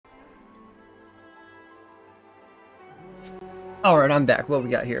Alright, I'm back. What we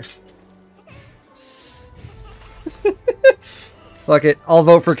got here? Fuck it. I'll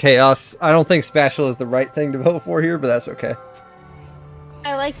vote for Chaos. I don't think Spatula is the right thing to vote for here, but that's okay.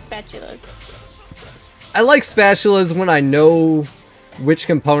 I like spatulas. I like spatulas when I know which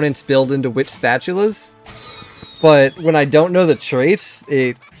components build into which spatulas, but when I don't know the traits,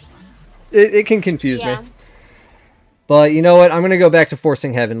 it can confuse me. But you know what? I'm gonna go back to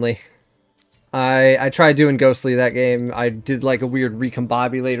forcing Heavenly. I tried doing Ghostly that game. I did like a weird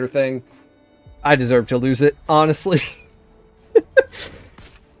recombobulator thing. I deserve to lose it, honestly.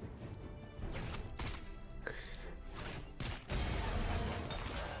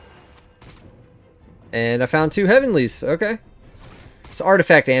 And I found 2 Heavenlies. Okay. It's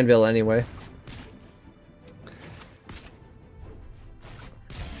Artifact Anvil anyway.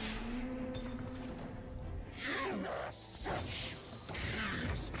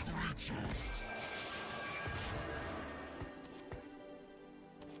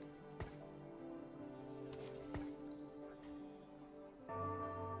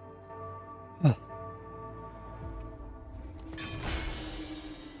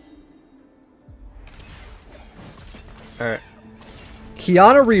 Alright.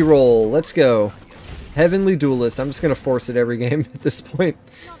 Kiana reroll. Let's go. Heavenly Duelist. I'm just going to force it every game at this point.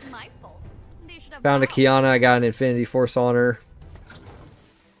 Found a Kiana. I got an Infinity Force on her.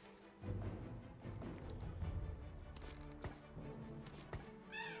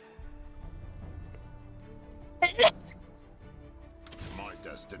 My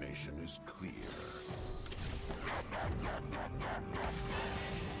destination is clear.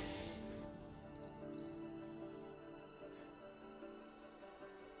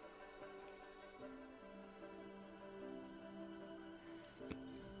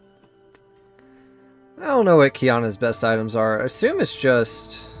 I don't know what Kiana's best items are. I assume it's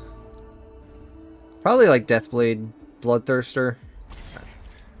just... probably like Deathblade, Bloodthirster.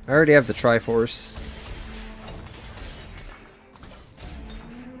 I already have the Triforce.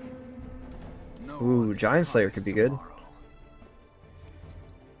 Ooh, Giant Slayer could be good.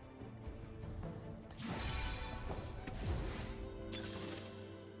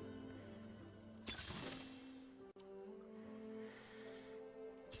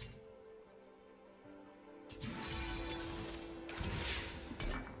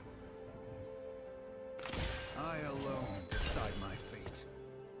 I alone decide my fate.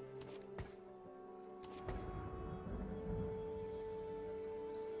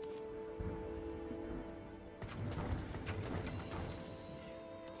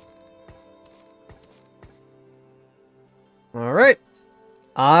 Alright.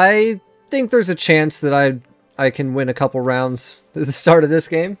 I think there's a chance that I can win a couple rounds at the start of this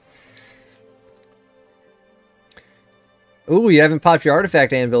game. Ooh, you haven't popped your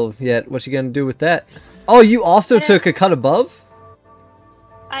Artifact Anvil yet. What you gonna do with that? Oh, you also took a cut above?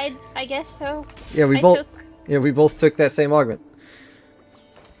 I guess so. Yeah, we both took that same augment.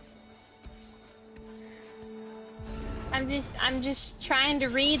 I'm just trying to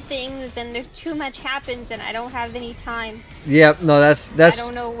read things, and there's too much happens, and I don't have any time. Yeah, no, that's I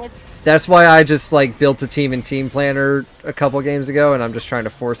don't know what's. That's why I just like built a team in Team Planner a couple games ago, and I'm just trying to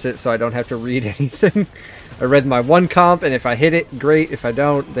force it so I don't have to read anything. I read my one comp, and if I hit it, great. If I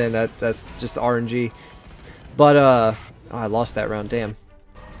don't, then that's just RNG. But oh, I lost that round. Damn.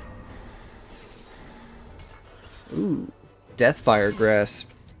 Ooh, Deathfire Grasp.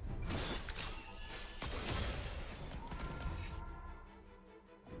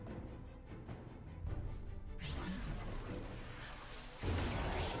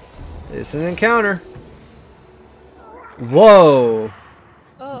 It's an encounter. Whoa.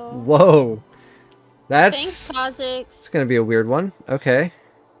 Oh. Whoa. Thanks, Kha'Zix. It's gonna be a weird one. Okay.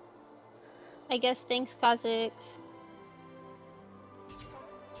 I guess thanks, Kha'Zix.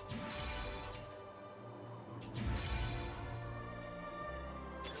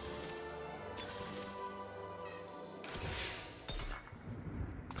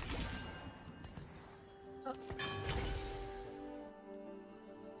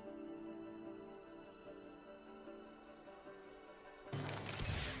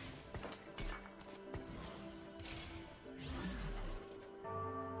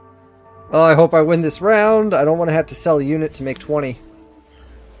 Well, I hope I win this round. I don't want to have to sell a unit to make 20.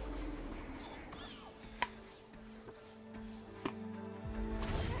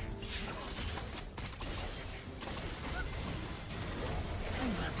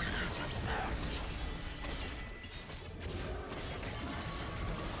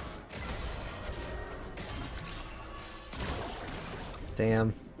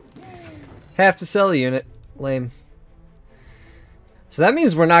 Damn. Have to sell a unit. Lame. So that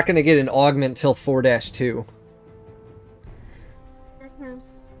means we're not going to get an augment till 4-2.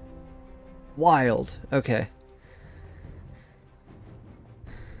 Wild. Okay.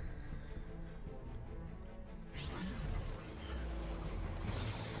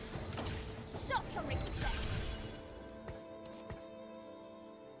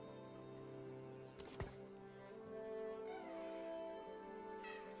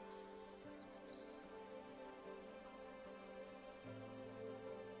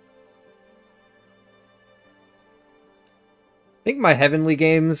 I think my Heavenly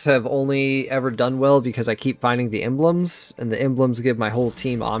games have only ever done well because I keep finding the emblems, and the emblems give my whole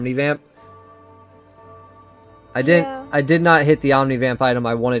team Omnivamp. I did not hit the Omnivamp item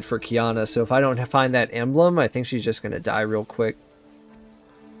I wanted for Kiana, so if I don't find that emblem, I think she's just gonna die real quick.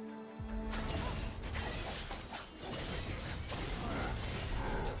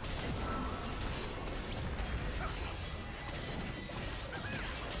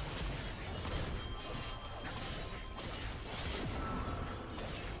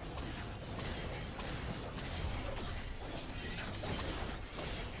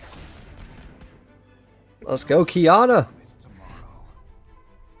 Let's go, Kiana!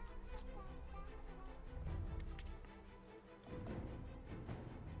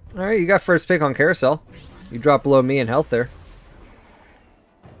 Alright, you got first pick on Carousel. You dropped below me in health there.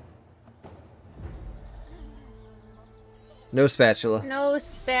 No spatula. No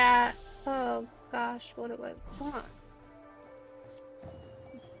spat. Oh gosh, what do I want?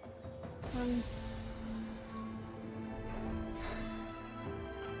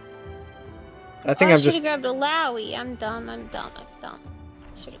 I think I should have grabbed a Lowy. I'm dumb.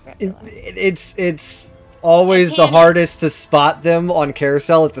 Should have grabbed a Lowy. It's always the hardest to spot them on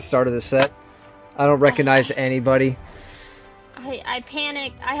Carousel at the start of the set. I don't recognize anybody. I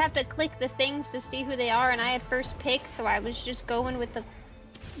panicked. I have to click the things to see who they are, and I had first pick, so I was just going with the...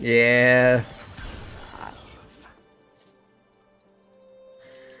 Yeah.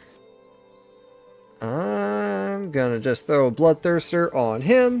 I'm gonna just throw a Bloodthirster on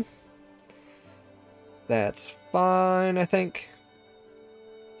him. That's fine, I think.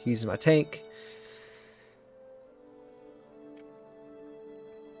 He's my tank.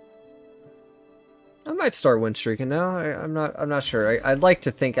 I might start win streaking now. I'm not sure. I'd like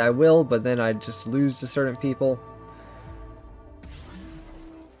to think I will, but then I'd just lose to certain people.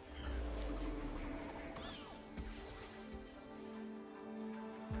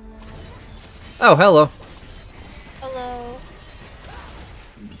 Oh, hello. Hello.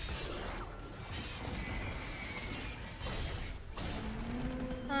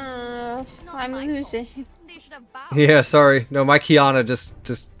 I'm losing. Yeah, sorry. No, my Kiana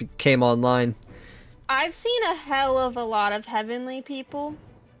just came online. I've seen a hell of a lot of Heavenly people.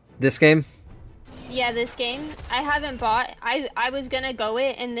 This game? Yeah, this game. I haven't bought. I was gonna go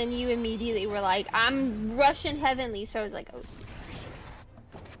it, and then you immediately were like, I'm rushing Heavenly, so I was like, oh.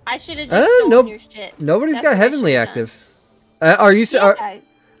 I should have just stolen your shit. Nobody's got Heavenly active. Are you...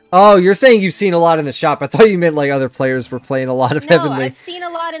 Oh, you're saying you've seen a lot in the shop. I thought you meant like other players were playing a lot of Heavenly. No, I've seen a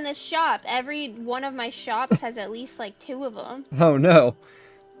lot in the shop. Every one of my shops has at least like 2 of them. Oh, no.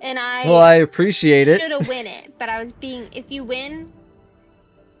 And well, I appreciate it. Should have win it, but I was being... If you win...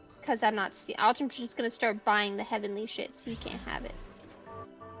 Because I'm not... I'm just going to start buying the Heavenly shit so you can't have it.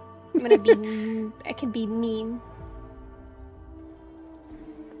 I'm going to be... I can be mean.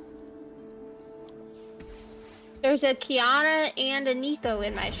 There's a Kiana and a Nico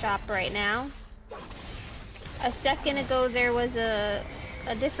in my shop right now. A second ago there was a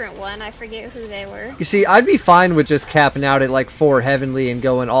different one. I forget who they were. You see, I'd be fine with just capping out at like 4 Heavenly and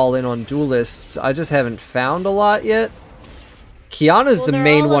going all in on Duelists. I just haven't found a lot yet. Kiana's the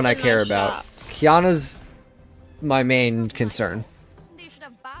main one I care about. Kiana's my main concern.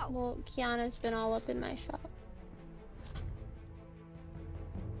 Well, Kiana's been all up in my shop.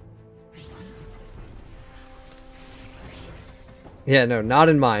 Yeah, no, not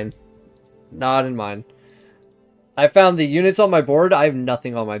in mine. Not in mine. I found the units on my board. I have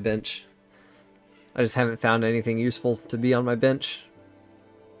nothing on my bench. I just haven't found anything useful to be on my bench.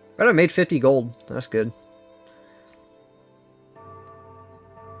 But I made 50 gold. That's good.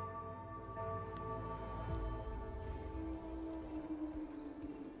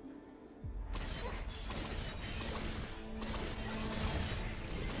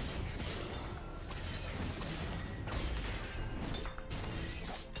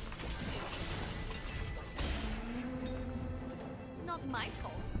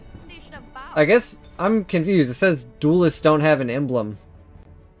 I guess I'm confused. It says duelists don't have an emblem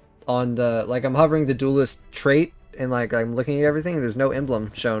on the... Like, I'm hovering the duelist trait, and, like, I'm looking at everything, and there's no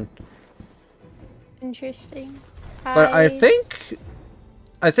emblem shown. Interesting. But I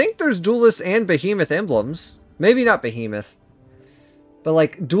think there's duelist and behemoth emblems. Maybe not behemoth. But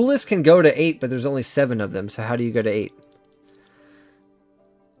like, Duelist can go to 8, but there's only 7 of them, so how do you go to 8?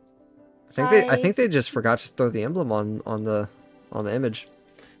 I think they just forgot to throw the emblem on the image.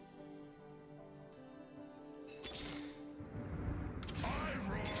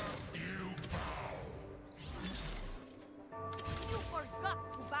 You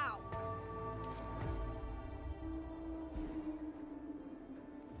forgot to bow.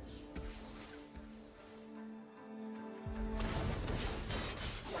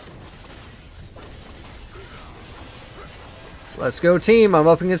 Let's go team, I'm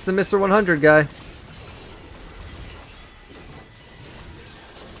up against the Mr. 100 guy.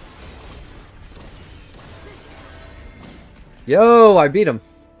 Yo, I beat him.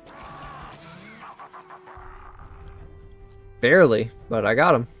 Barely, but I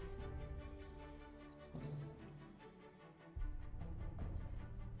got him.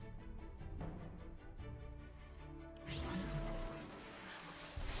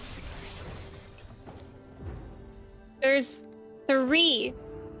 There's 3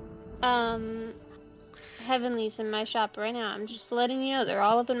 Heavenlies in my shop right now. I'm just letting you know, they're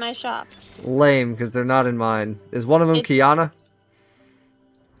all up in my shop. Lame, because they're not in mine. Is one of them Kiana?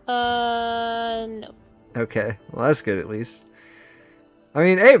 No. Okay, well that's good at least. I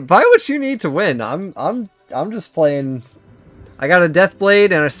mean, hey, buy what you need to win. I'm just playing. I got a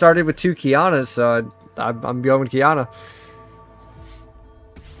Deathblade and I started with 2 Kianas, so I'm going with Kiana.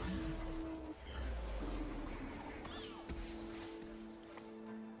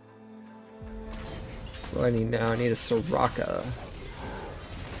 What do I need now? I need a Soraka.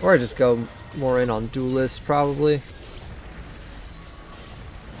 Or I just go more in on Duelist, probably.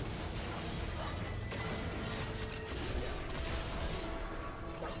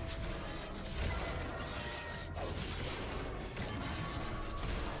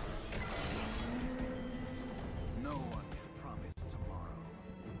 No one is promised tomorrow.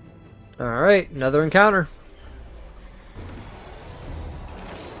 Alright, another encounter.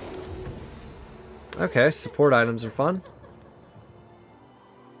 Okay, support items are fun.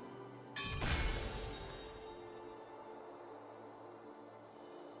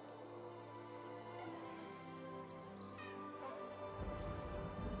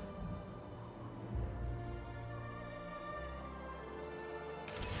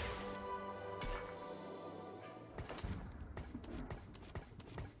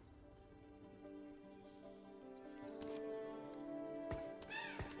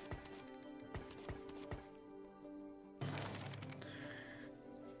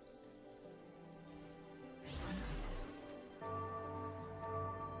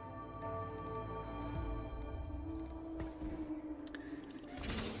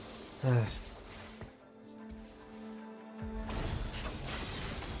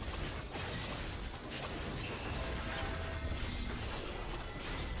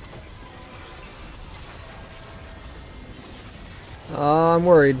 I'm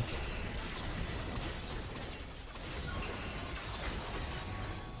worried.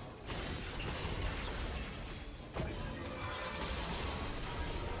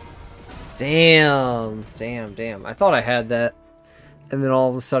 Damn. I thought I had that. And then all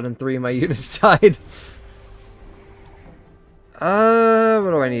of a sudden 3 of my units died. What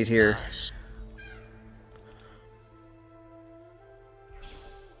do I need here?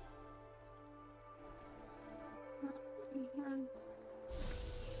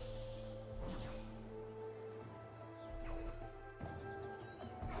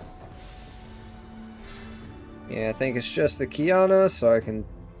 Yeah, I think it's just the Kiana, so I can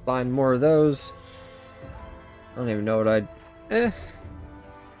find more of those. I don't even know what I'd...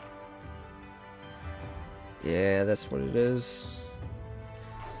 Yeah, that's what it is.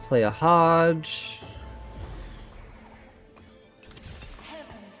 Play a Hodge.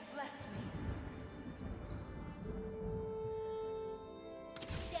 Heavens bless me.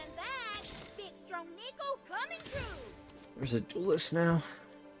 Stand back. Big strong Nico coming through. There's a Duelist now.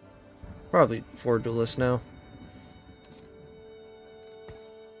 Probably 4 Duelists now.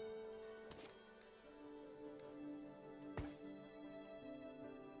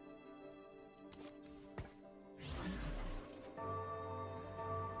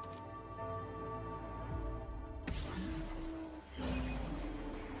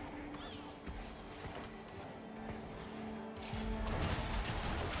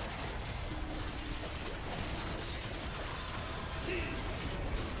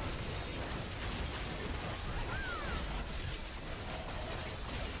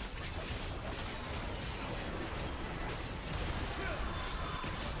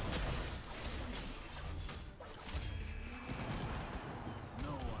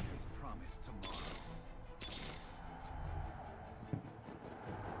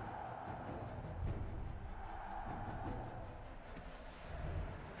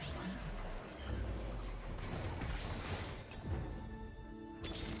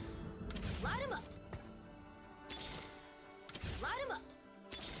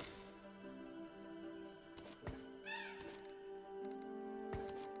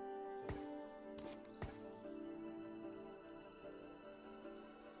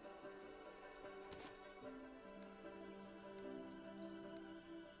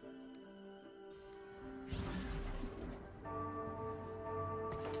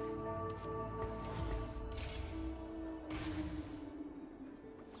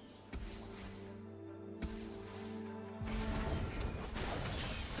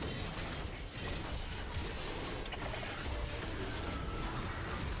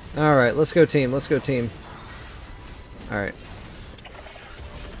 Alright, let's go team, let's go team. Alright.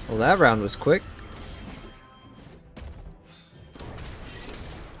 Well, that round was quick.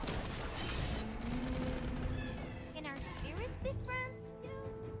 Can our spirits be friends too?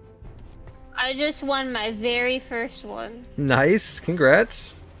 I just won my very first one. Nice,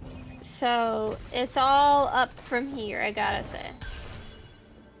 congrats. So, it's all up from here, I gotta say.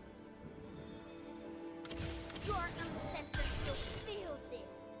 Your ancestors will feel this.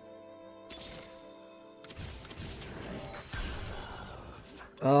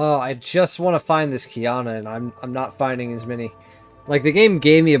 Oh, I just want to find this Kiana, and I'm not finding as many. Like, the game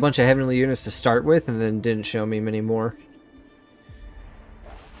gave me a bunch of Heavenly units to start with, and then didn't show me many more.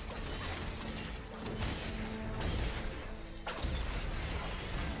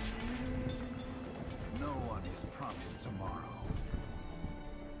 No one is promised tomorrow.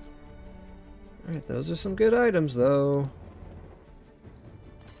 Alright, those are some good items, though.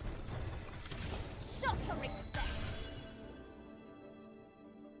 Show some respect.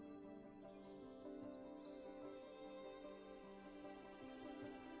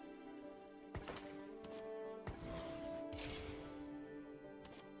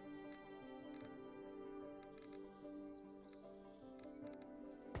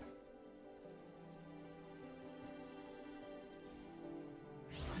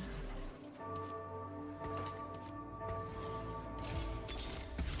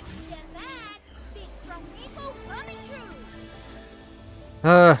 Stand back. Big strong Nico coming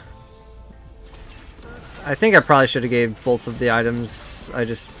through. I think I probably should have gave both of the items. I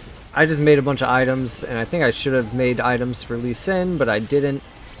just made a bunch of items, and I think I should have made items for Lee Sin, but I didn't.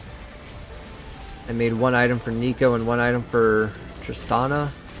 I made one item for Nico and one item for Tristana.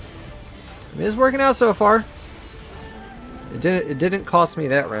 I mean, it's working out so far. It didn't cost me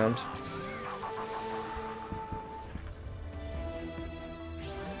that round.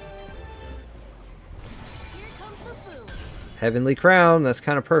 Here comes the food. Heavenly Crown, that's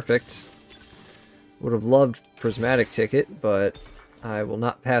kind of perfect. Would have loved Prismatic Ticket, but I will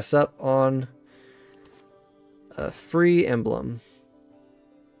not pass up on a free emblem.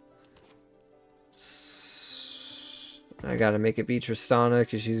 I gotta make it be Tristana,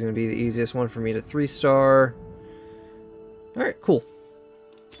 because she's gonna be the easiest one for me to 3-star. Alright, cool.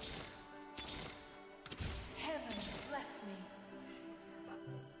 Heaven bless me.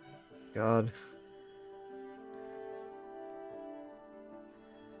 God.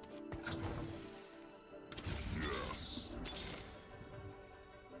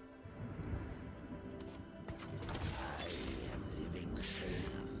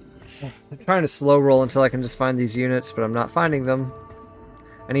 I'm trying to slow roll until I can just find these units, but I'm not finding them.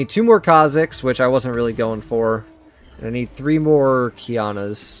 I need 2 more Kazakhs, which I wasn't really going for. And I need 3 more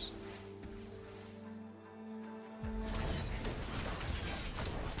Kianas.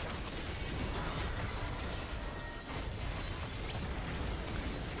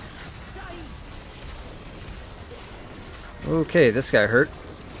 Okay, this guy hurt.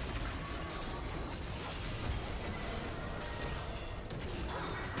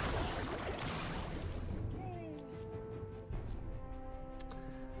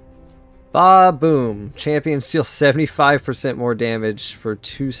 Ba-boom. Champions deal 75% more damage for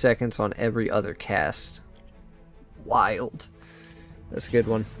 2 seconds on every other cast. Wild. That's a good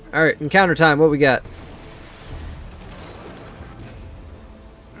one. Alright, encounter time. What we got?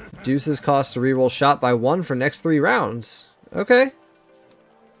 Reduces cost to reroll shot by 1 for next 3 rounds. Okay. I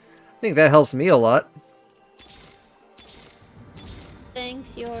think that helps me a lot.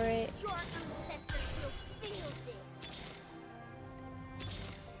 Thanks, you're right. Your ancestors will feel this.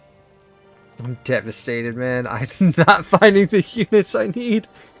 I'm devastated, man. I'm not finding the units I need.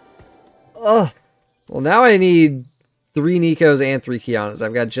 Ugh. Well, now I need 3 Nikos and 3 Kianas.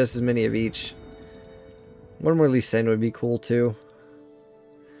 I've got just as many of each. One more Lee Sin would be cool, too.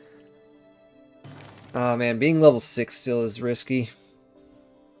 Oh, man. Being level 6 still is risky.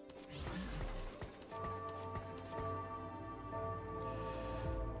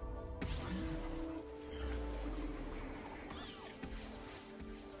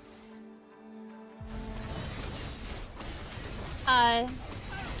 Hi.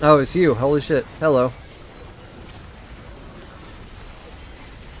 Oh, it's you. Holy shit. Hello.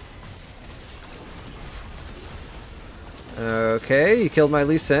 Okay, you killed my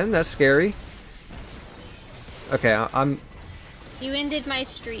Lee Sin. That's scary. Okay, I'm... You ended my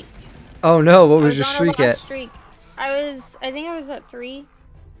streak. Oh no, what I was your on a streak lost at? streak. I think I was at 3.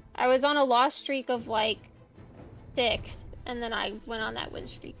 I was on a lost streak of like 6, and then I went on that win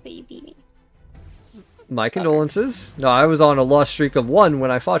streak, but you beat me. My condolences. No, I was on a lost streak of 1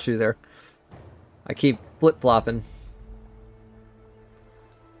 when I fought you there. I keep flip-flopping.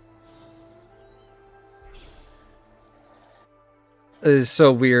 It is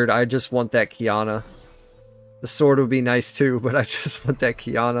so weird. I just want that Kiana. The sword would be nice too, but I just want that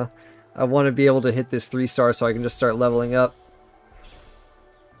Kiana. I want to be able to hit this 3-star so I can just start leveling up.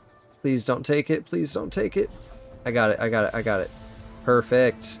 Please don't take it. Please don't take it. I got it. I got it. I got it.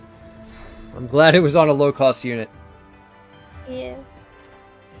 Perfect. I'm glad it was on a low-cost unit. Yeah.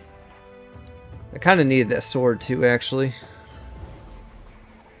 I kind of needed that sword too, actually.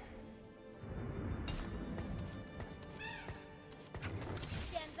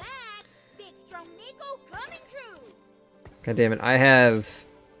 Stand back. Big strong Nico coming through. God damn it. I have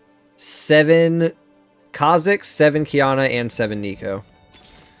 7 Kha'Zix, 7 Kiana, and 7 Nico.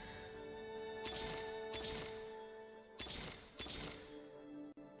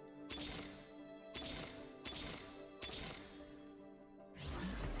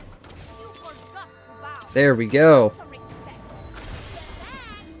 You forgot to bow. There we go. Some respect. Stand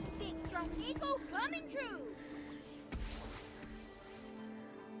back. Big strong Nico coming through.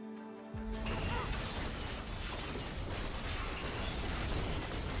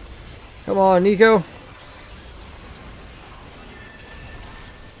 Come on, Nico.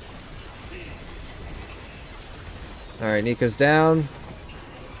 Alright, Nico's down.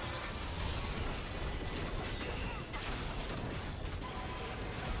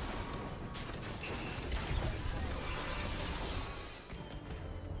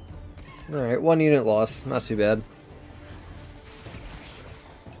 Alright, 1 unit loss. Not too bad.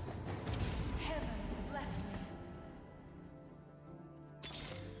 Heavens bless me.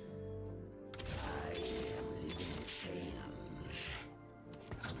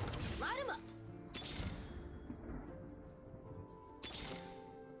 Light him up.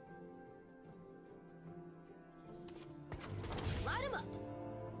 Light him up.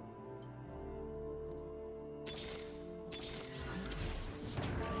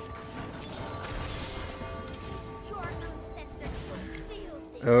 Your ancestors will feel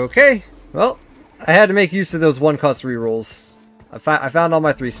this. Okay, well, I had to make use of those 1-cost rerolls. I found all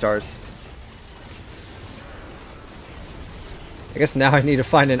my 3-stars. I guess now I need to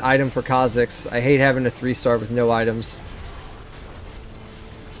find an item for Kha'Zix. I hate having a 3-star with no items.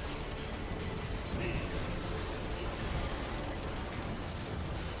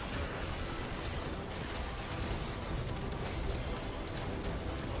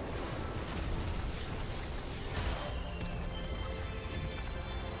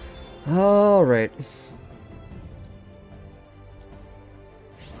 All right.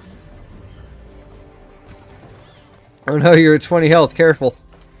 Oh no, you're at 20 health. Careful.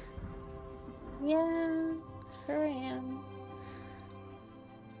 Yeah, sure am.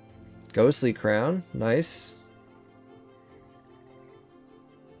 Ghostly crown. Nice.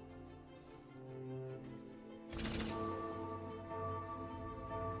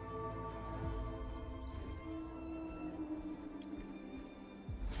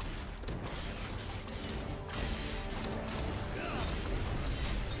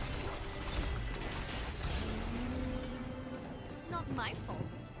 It's not my fault.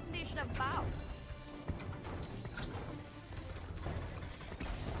 They should have bowed.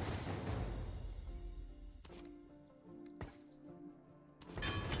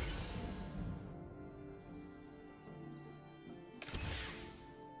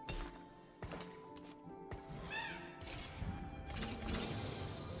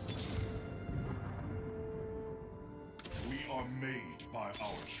 We are made by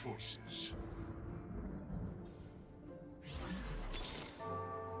our choices.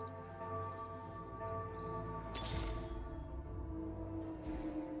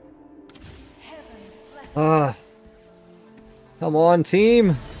 Heavens bless me. Ah. Come on,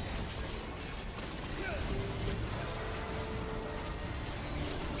 team.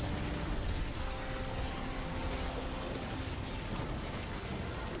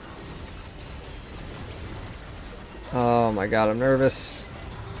 Oh my god, I'm nervous.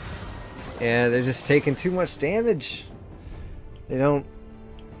 And they're just taking too much damage. They don't...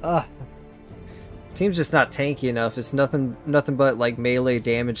 Team's just not tanky enough. It's nothing but like melee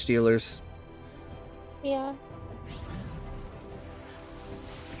damage dealers. Yeah.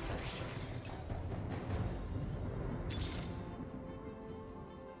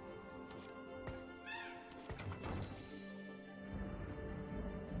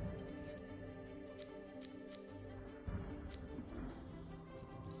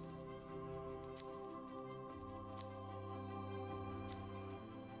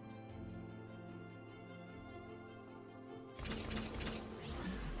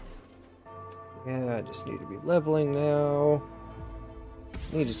 Yeah, I just need to be leveling now.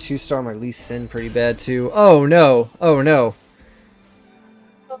 Need to 2-star my Lee Sin pretty bad too. Oh no! Oh no!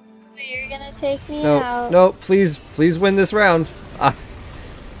 Oh, you're gonna take me No, out. no! Please, please win this round.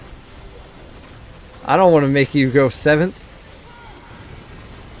 I don't want to make you go 7th.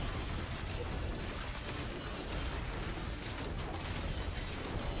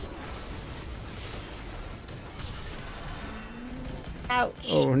 Ouch.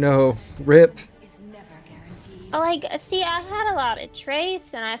 Oh no. Rip. Is never guaranteed. Like, see, I had a lot of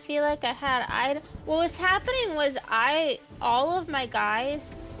traits, and I feel like what was happening was all of my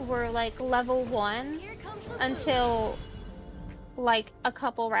guys were like level 1 Here comes the until like a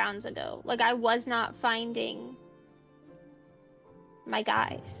couple rounds ago. Like, I was not finding my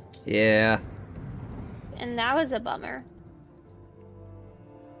guys, Yeah. and that was a bummer.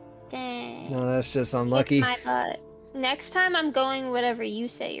 Dang. No, that's just Kick unlucky. my butt. Next time I'm going whatever you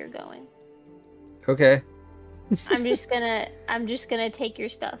say you're going. Okay. I'm just gonna take your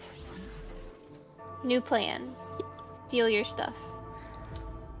stuff. New plan. Steal your stuff.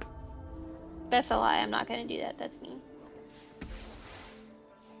 That's a lie. I'm not gonna do that. That's me.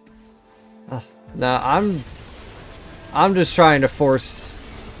 No, I'm just trying to force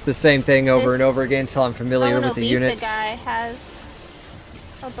the same thing over and over again until I'm familiar Mona with the Lisa units. guy has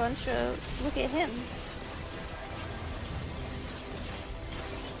a bunch of. Look at him.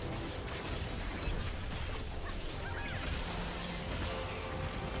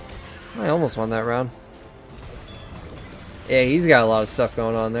 I almost won that round. Yeah, he's got a lot of stuff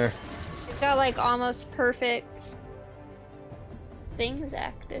going on there. He's got like almost perfect things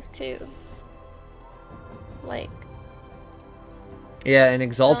active too. Like. Yeah, and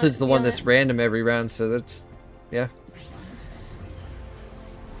Exalted's the one feel that's it. random every round, so that's... yeah.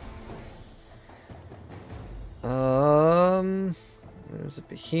 There's a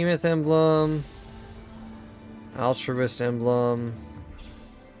Behemoth emblem. Altruist emblem.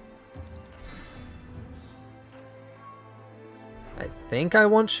 I think I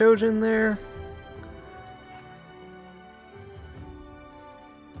want Shojin there.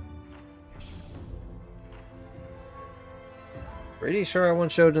 Pretty sure I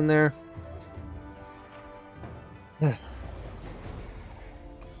want Shojin there.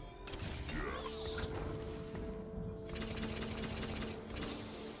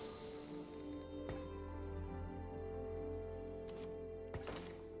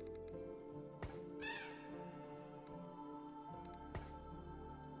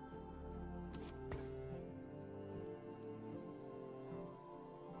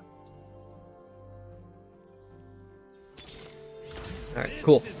 Alright,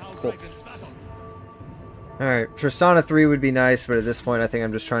 cool. Cool. Alright, Tristana 3 would be nice, but at this point I think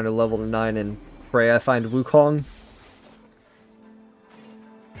I'm just trying to level to 9 and pray I find Wukong.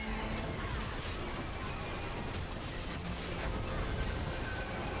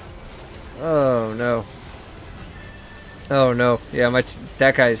 Oh no. Oh no. Yeah,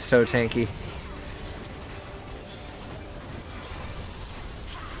 that guy is so tanky.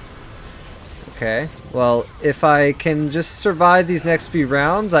 Okay, well, if I can just survive these next few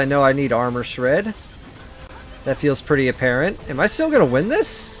rounds, I know I need Armor Shred. That feels pretty apparent. Am I still gonna win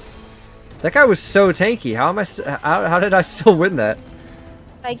this? That guy was so tanky. How am I? How did I still win that?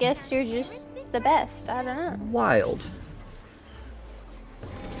 I guess you're just the best. I don't know. Wild.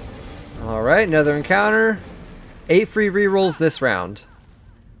 All right, another encounter. 8 free rerolls this round.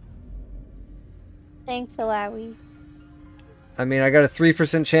 Thanks, Alawi. I mean, I got a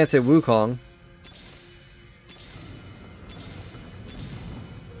 3% chance at Wukong.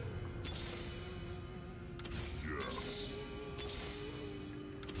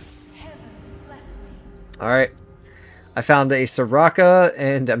 Heavens bless me. Alright. I found a Soraka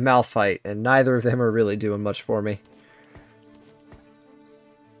and a Malphite, and neither of them are really doing much for me.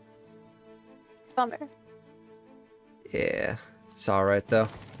 Bummer. Yeah. It's alright, though.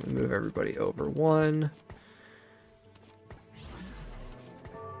 Let me move everybody over 1.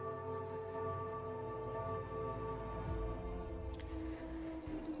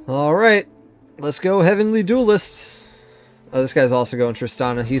 Alright. Let's go Heavenly Duelists. Oh, this guy's also going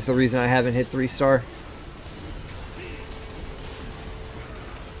Tristana. He's the reason I haven't hit 3-star.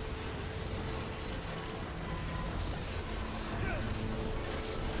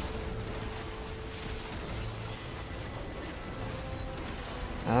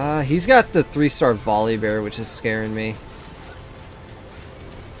 He's got the 3-star Volley Bear, which is scaring me.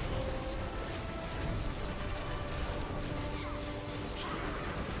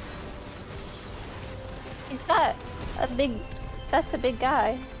 He's got a big. That's a big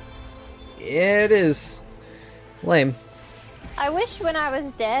guy. Yeah, it is. Lame. I wish when I was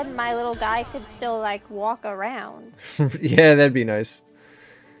dead, my little guy could still like walk around Yeah, that'd be nice.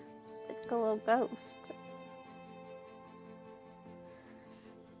 like a little ghost.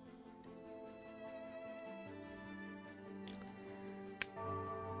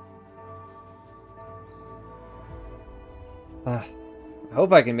 I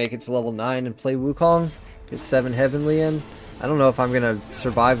hope I can make it to level 9 and play Wukong. Get 7 Heavenly in. I don't know if I'm gonna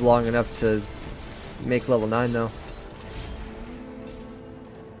survive long enough to make level 9 though.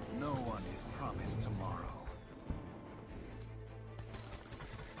 No one is promised tomorrow.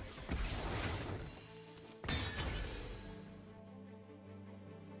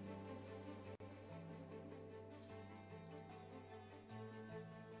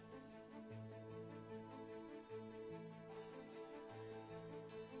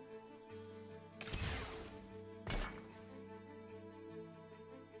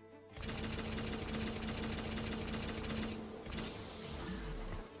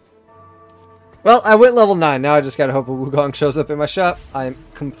 Well, I went level 9. Now I just gotta hope a Wukong shows up in my shop. I'm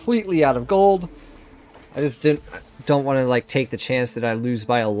completely out of gold. I just don't want to like take the chance that I lose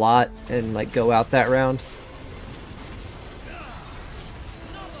by a lot and like go out that round.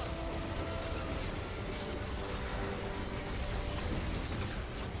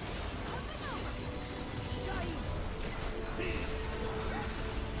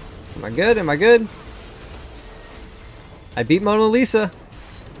 Am I good? Am I good? I beat Mona Lisa.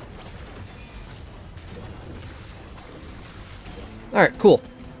 Alright, cool.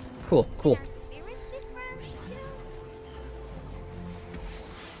 Cool, cool.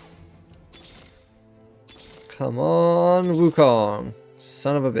 Come on, Wukong.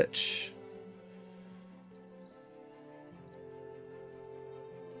 Son of a bitch.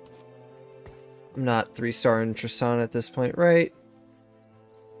 I'm not 3-star in Tristana at this point, right?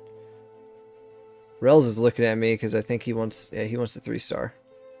 Rels is looking at me because I think he wants, yeah, he wants a 3-star.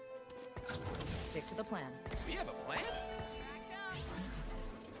 Stick to the plan. We have a plan?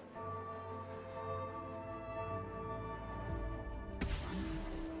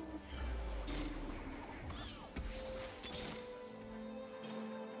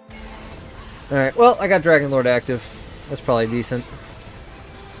 Alright, well, I got Dragon Lord active. That's probably decent.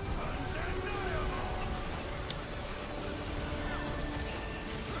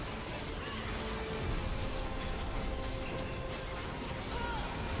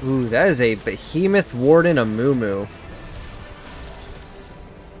 Ooh, that is a Behemoth Warden Amumu.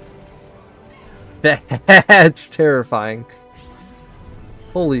 That's terrifying.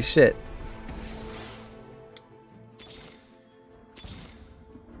 Holy shit.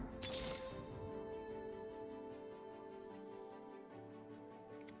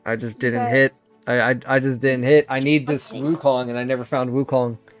 I just didn't hit. I just didn't hit. I need this Wukong, and I never found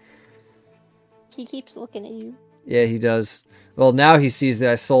Wukong. He keeps looking at you. Yeah, he does. Well, now he sees that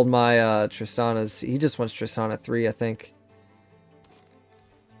I sold my Tristanas. He just wants Tristana 3, I think.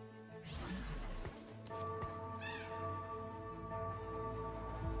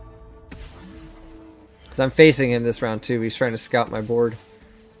 Because I'm facing him this round, too. He's trying to scout my board.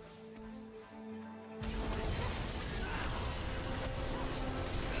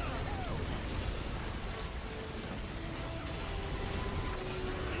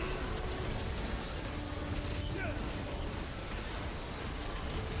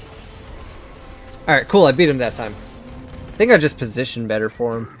 Alright, cool. I beat him that time. I think I just positioned better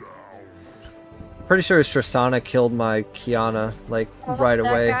for him. Pretty sure his Tristana killed my Kiana, like, right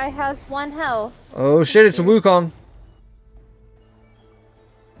away. That guy has 1 health. Oh shit, it's a Wukong.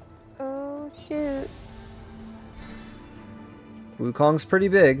 Oh shoot. Wukong's pretty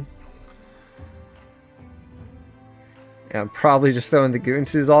big. Yeah, I'm probably just throwing the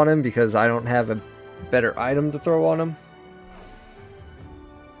Goonsus on him because I don't have a better item to throw on him.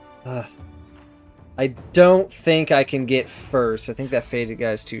 I don't think I can get first. I think that faded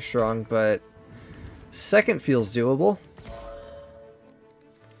guy is too strong, but second feels doable.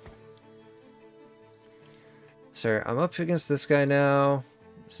 Sorry, I'm up against this guy now.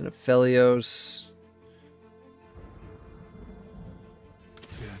 It's an Aphelios.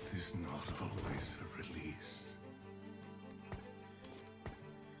 Death is not always a release.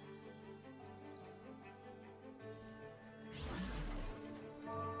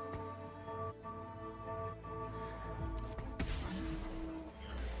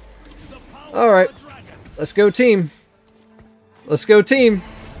 Alright, let's go team. Let's go team.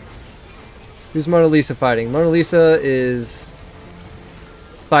 Who's Mona Lisa fighting? Mona Lisa is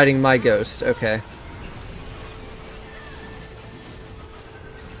fighting my ghost. Okay.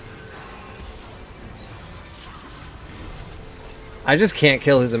 I just can't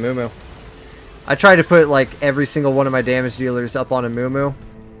kill his Amumu. I tried to put like every single one of my damage dealers up on Amumu.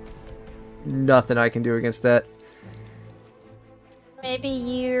 Nothing I can do against that. Maybe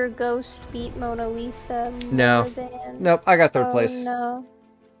your ghost beat Mona Lisa more No. than... Nope, I got third place. No.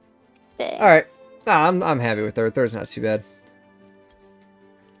 Dang. Alright. Nah, I'm happy with third. Third's not too bad.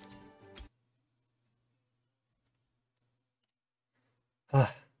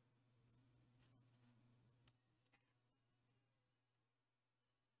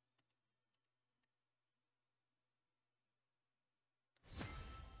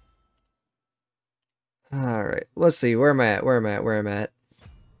 Alright, let's see. Where am I at? Where am I at? Where am I at?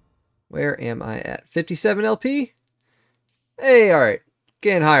 Where am I at? 57 LP? Hey, alright.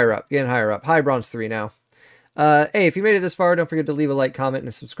 Getting higher up. Getting higher up. High bronze 3 now. Hey, if you made it this far, don't forget to leave a like, comment,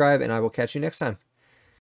 and subscribe, and I will catch you next time.